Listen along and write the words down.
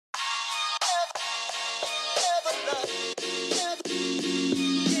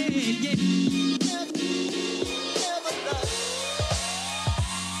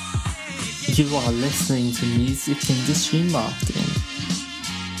You are listening to Music Industry Marketing,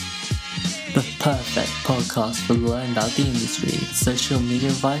 the perfect podcast for learning about the industry, social media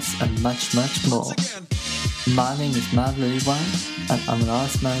advice, and much, much more. My name is Matt Lillywhite, and I'm an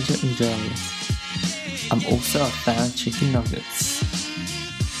artist manager and journalist. I'm also a fan of chicken nuggets.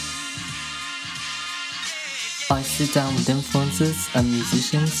 I sit down with influencers and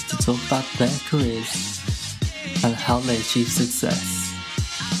musicians to talk about their careers and how they achieve success.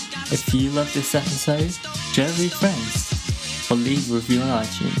 If you love this episode, share it with your friends or leave a review on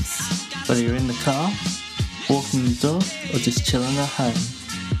iTunes. Whether you're in the car, walking the dog, or just chilling at home,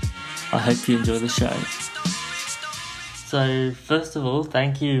 I hope you enjoy the show. So, first of all,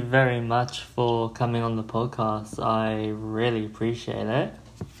 thank you very much for coming on the podcast. I really appreciate it.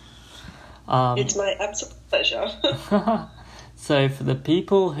 It's my absolute pleasure. So, for the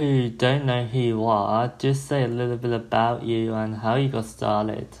people who don't know who you are, just say a little bit about you and how you got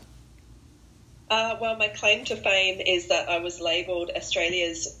started. Well, my claim to fame is that I was labelled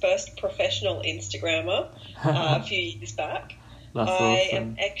Australia's first professional Instagrammer a few years back. That's I awesome.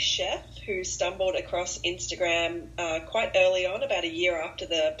 am ex-chef who stumbled across Instagram quite early on, about a year after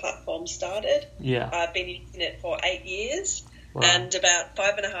the platform started. Yeah. I've been using it for 8 years. Wow. And about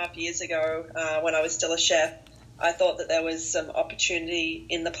 5.5 years ago, when I was still a chef, I thought that there was some opportunity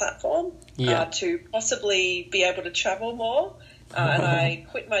in the platform to possibly be able to travel more. And I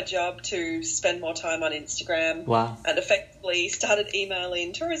quit my job to spend more time on Instagram. Wow. And effectively started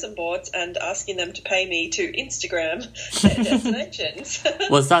emailing tourism boards and asking them to pay me to Instagram their destinations.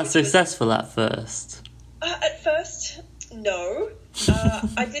 Was that successful at first? At first, no.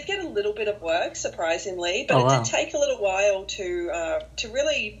 I did get a little bit of work, surprisingly, but it did take a little while to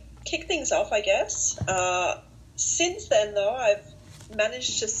really kick things off, I guess. Since then, though, I've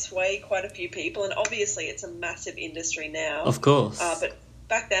managed to sway quite a few people, and obviously it's a massive industry now. Of course. But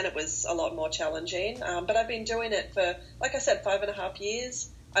back then it was a lot more challenging. But I've been doing it for, like I said, 5.5 years.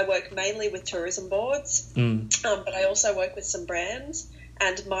 I work mainly with tourism boards, but I also work with some brands,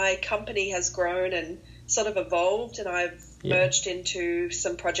 and my company has grown and sort of evolved, and I've merged into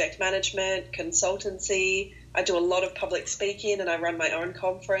some project management, consultancy. I do a lot of public speaking, and I run my own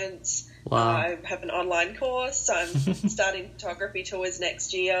conference. Wow. I have an online course. I'm starting photography tours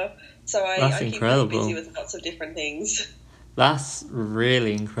next year. So I keep incredible. busy with lots of different things. That's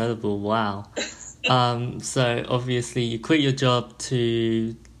really incredible. Wow. So obviously you quit your job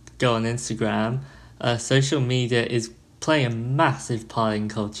to go on Instagram. Social media is playing a massive part in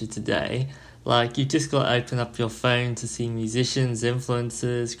culture today. Like, you just got to open up your phone to see musicians,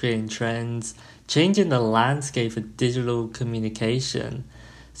 influencers, creating trends, changing the landscape of digital communication.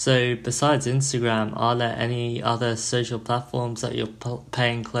 So besides Instagram, are there any other social platforms that you're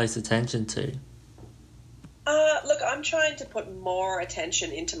paying close attention to? Look, I'm trying to put more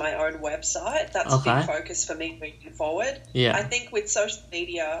attention into my own website. That's a big focus for me moving forward. Yeah. I think with social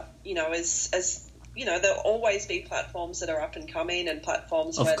media, as you know, there'll always be platforms that are up and coming and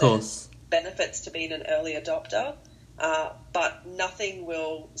platforms where there's benefits to being an early adopter. But nothing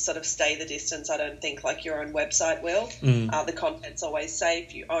will sort of stay the distance, I don't think, like your own website will. The content's always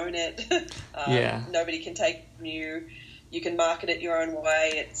safe. You own it. Nobody can take it from you. You can market it your own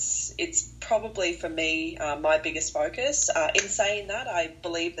way. It's probably, for me, my biggest focus. In saying that, I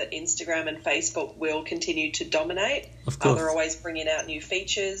believe that Instagram and Facebook will continue to dominate. Of course. They're always bringing out new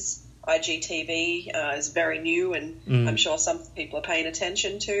features. IGTV is very new, and I'm sure some people are paying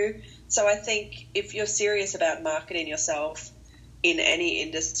attention to. So I think if you're serious about marketing yourself in any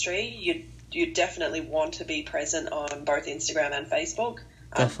industry, you definitely want to be present on both Instagram and Facebook.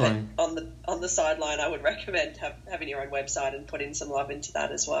 Definitely. But on the sideline, I would recommend having your own website and putting some love into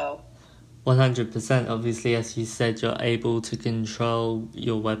that as well. 100%. Obviously, as you said, you're able to control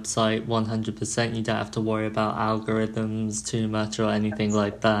your website 100%. You don't have to worry about algorithms too much or anything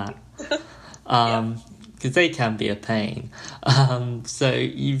like that. Because they can be a pain. So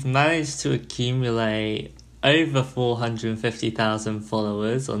you've managed to accumulate over 450,000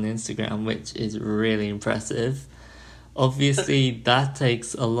 followers on Instagram, which is really impressive. Obviously, that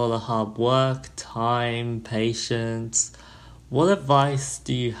takes a lot of hard work, time, patience. What advice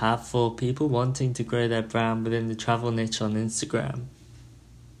do you have for people wanting to grow their brand within the travel niche on Instagram?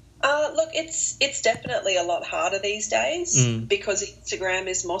 Look, it's definitely a lot harder these days because Instagram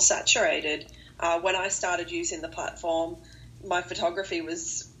is more saturated. When I started using the platform, my photography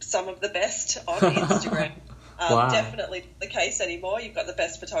was some of the best on Instagram. Wow. Definitely not the case anymore. You've got the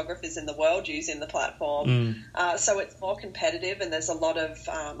best photographers in the world using the platform, so it's more competitive, and there's a lot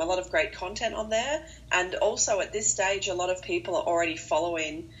of great content on there. And also at this stage, a lot of people are already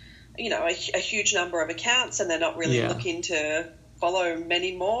following, a huge number of accounts, and they're not really looking to follow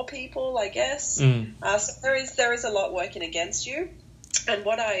many more people, I guess. So there is a lot working against you. And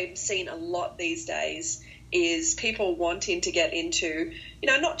what I've seen a lot these days is people wanting to get into,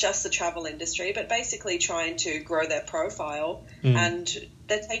 not just the travel industry, but basically trying to grow their profile. And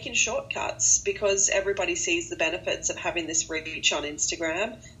they're taking shortcuts because everybody sees the benefits of having this reach on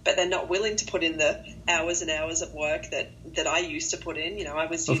Instagram, but they're not willing to put in the hours and hours of work that I used to put in. I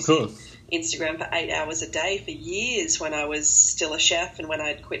was using Instagram for 8 hours a day for years when I was still a chef and when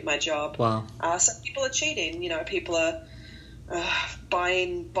I'd quit my job. Wow. So people are cheating. People are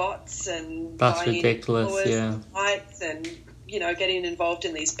buying bots and that's buying ridiculous, likes and getting involved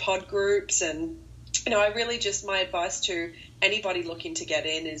in these pod groups. And I really just, my advice to anybody looking to get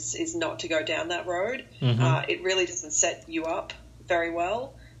in is not to go down that road. It really doesn't set you up very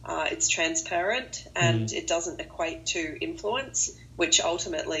well. It's transparent and it doesn't equate to influence, which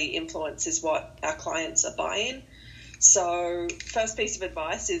ultimately influence is what our clients are buying. So first piece of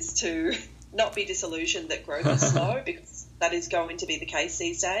advice is to not be disillusioned that growth is slow, because that is going to be the case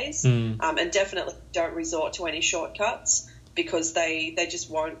these days. And definitely don't resort to any shortcuts, because they just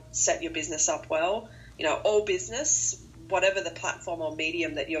won't set your business up well. All business, whatever the platform or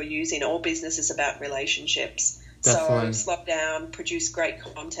medium that you're using, all business is about relationships. Definitely. So slow down, produce great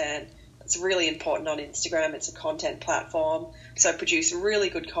content. It's really important on Instagram. It's a content platform. So produce really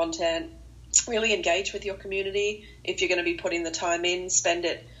good content, really engage with your community. If you're going to be putting the time in, spend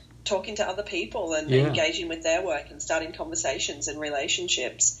it talking to other people and engaging with their work and starting conversations and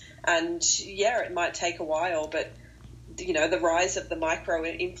relationships. And it might take a while, but the rise of the micro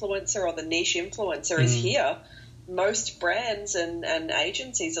influencer or the niche influencer is here. Most brands and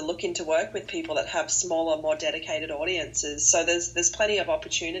agencies are looking to work with people that have smaller, more dedicated audiences. So there's plenty of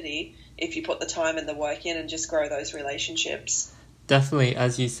opportunity if you put the time and the work in and just grow those relationships. Definitely,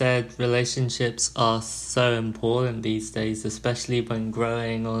 as you said, relationships are so important these days, especially when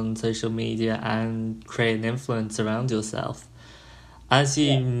growing on social media and creating influence around yourself. As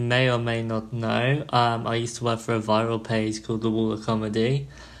you may or may not know, I used to work for a viral page called The Wall of Comedy.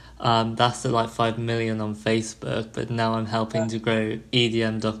 That's at 5 million on Facebook, but now I'm helping to grow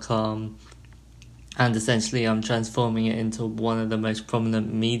EDM.com, and essentially I'm transforming it into one of the most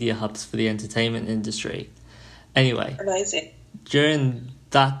prominent media hubs for the entertainment industry. Anyway. Amazing. During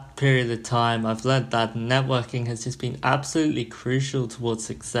that period of time, I've learned that networking has just been absolutely crucial towards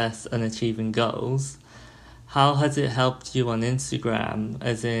success and achieving goals. How has it helped you on Instagram,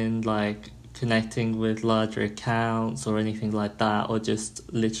 as in connecting with larger accounts or anything like that, or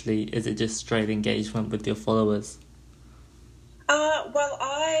just literally, is it just straight engagement with your followers? Well,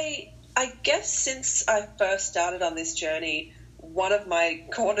 I guess since I first started on this journey, one of my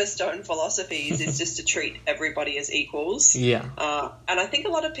cornerstone philosophies is just to treat everybody as equals. Yeah. And I think a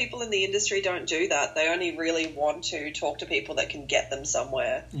lot of people in the industry don't do that. They only really want to talk to people that can get them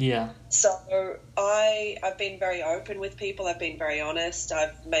somewhere. Yeah. So I've been very open with people. I've been very honest.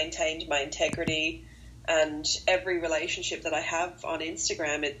 I've maintained my integrity. And every relationship that I have on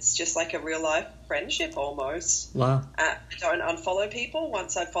Instagram, it's just like a real life friendship almost. Wow. I don't unfollow people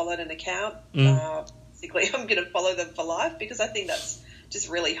once I've followed an account. Basically, I'm going to follow them for life, because I think that's just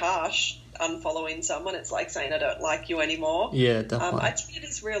really harsh, unfollowing someone. It's like saying I don't like you anymore. Yeah, definitely. I treat it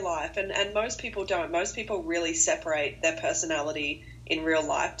as real life, and most people don't. Most people really separate their personality in real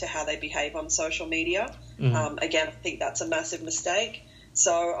life to how they behave on social media. Again, I think that's a massive mistake.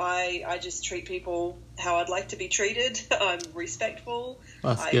 So I just treat people how I'd like to be treated. I'm respectful.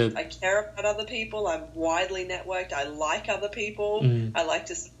 That's good. I care about other people. I'm widely networked. I like other people. I like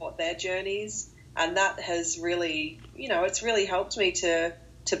to support their journeys. And that has really, it's really helped me to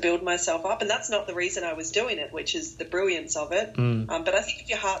build myself up. And that's not the reason I was doing it, which is the brilliance of it. But I think if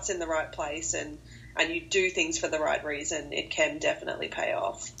your heart's in the right place and you do things for the right reason, it can definitely pay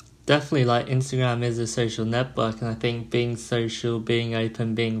off. Definitely, Instagram is a social network, and I think being social, being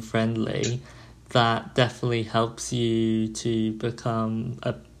open, being friendly, that definitely helps you to become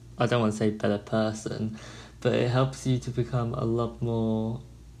I don't want to say better person, but it helps you to become a lot more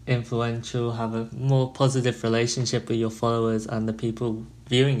influential, have a more positive relationship with your followers and the people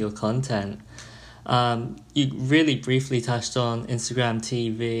viewing your content. You really briefly touched on Instagram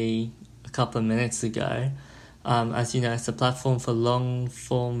TV a couple of minutes ago. As you know, it's a platform for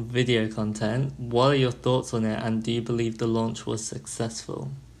long-form video content. What are your thoughts on it, and do you believe the launch was successful?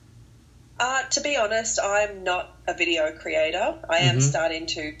 To be honest, I'm not a video creator. I am starting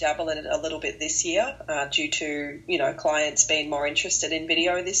to dabble in it a little bit this year due to, clients being more interested in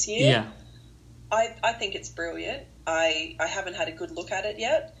video this year. Yeah. I think it's brilliant. I haven't had a good look at it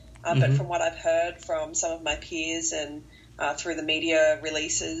yet, but from what I've heard from some of my peers and through the media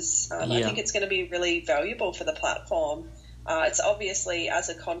releases, I think it's going to be really valuable for the platform. It's obviously, as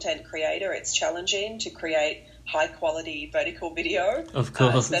a content creator, it's challenging to create high-quality vertical video, of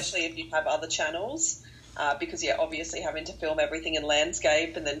course, especially if you have other channels, because you're obviously having to film everything in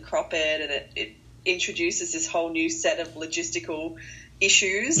landscape and then crop it, and it introduces this whole new set of logistical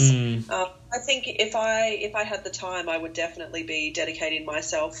issues. I think if I had the time, I would definitely be dedicating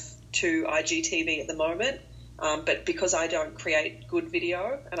myself to IGTV at the moment, but because I don't create good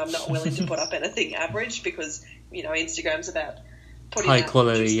video and I'm not willing to put up anything average, because Instagram's about putting high out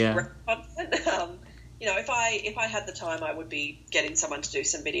quality, content. If I had the time, I would be getting someone to do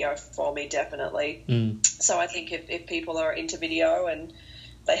some video for me, definitely. So I think if people are into video and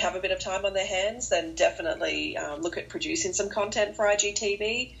they have a bit of time on their hands, then definitely look at producing some content for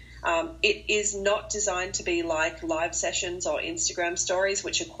IGTV. It is not designed to be like live sessions or Instagram stories,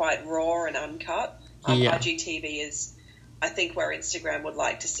 which are quite raw and uncut. IGTV is, I think, where Instagram would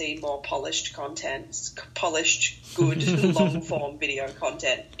like to see more polished content, polished, good, long-form video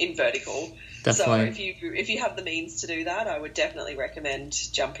content in vertical. Definitely. So if you have the means to do that, I would definitely recommend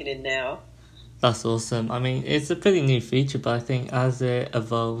jumping in now. That's awesome. I mean, it's a pretty new feature, but I think as it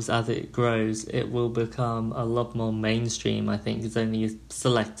evolves, as it grows, it will become a lot more mainstream. I think there's only a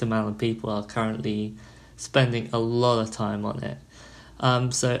select amount of people are currently spending a lot of time on it.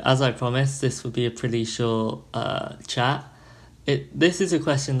 So as I promised, this would be a pretty short chat. This is a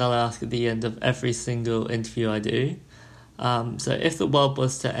question that I ask at the end of every single interview I do. So if the world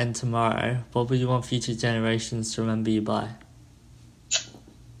was to end tomorrow, what would you want future generations to remember you by?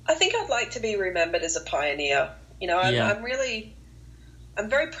 I think I'd like to be remembered as a pioneer. I'm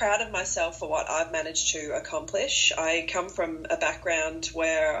very proud of myself for what I've managed to accomplish. I come from a background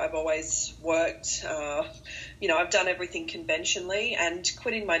where I've always worked, I've done everything conventionally, and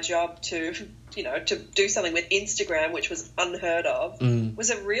quitting my job to do something with Instagram, which was unheard of, was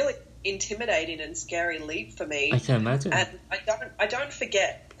a really intimidating and scary leap for me. I can imagine. And I don't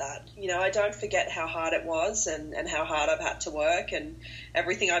forget that. I don't forget how hard it was and how hard I've had to work and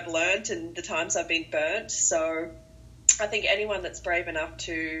everything I've learned and the times I've been burnt. So I think anyone that's brave enough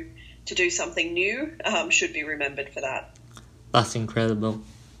to do something new should be remembered for that. That's incredible.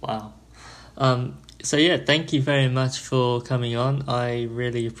 Wow. So yeah, thank you very much for coming on. I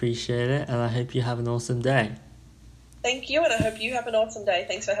really appreciate it, and I hope you have an awesome day. Thank you, and I hope you have an awesome day.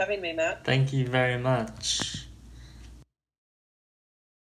 Thanks for having me, Matt. Thank you very much.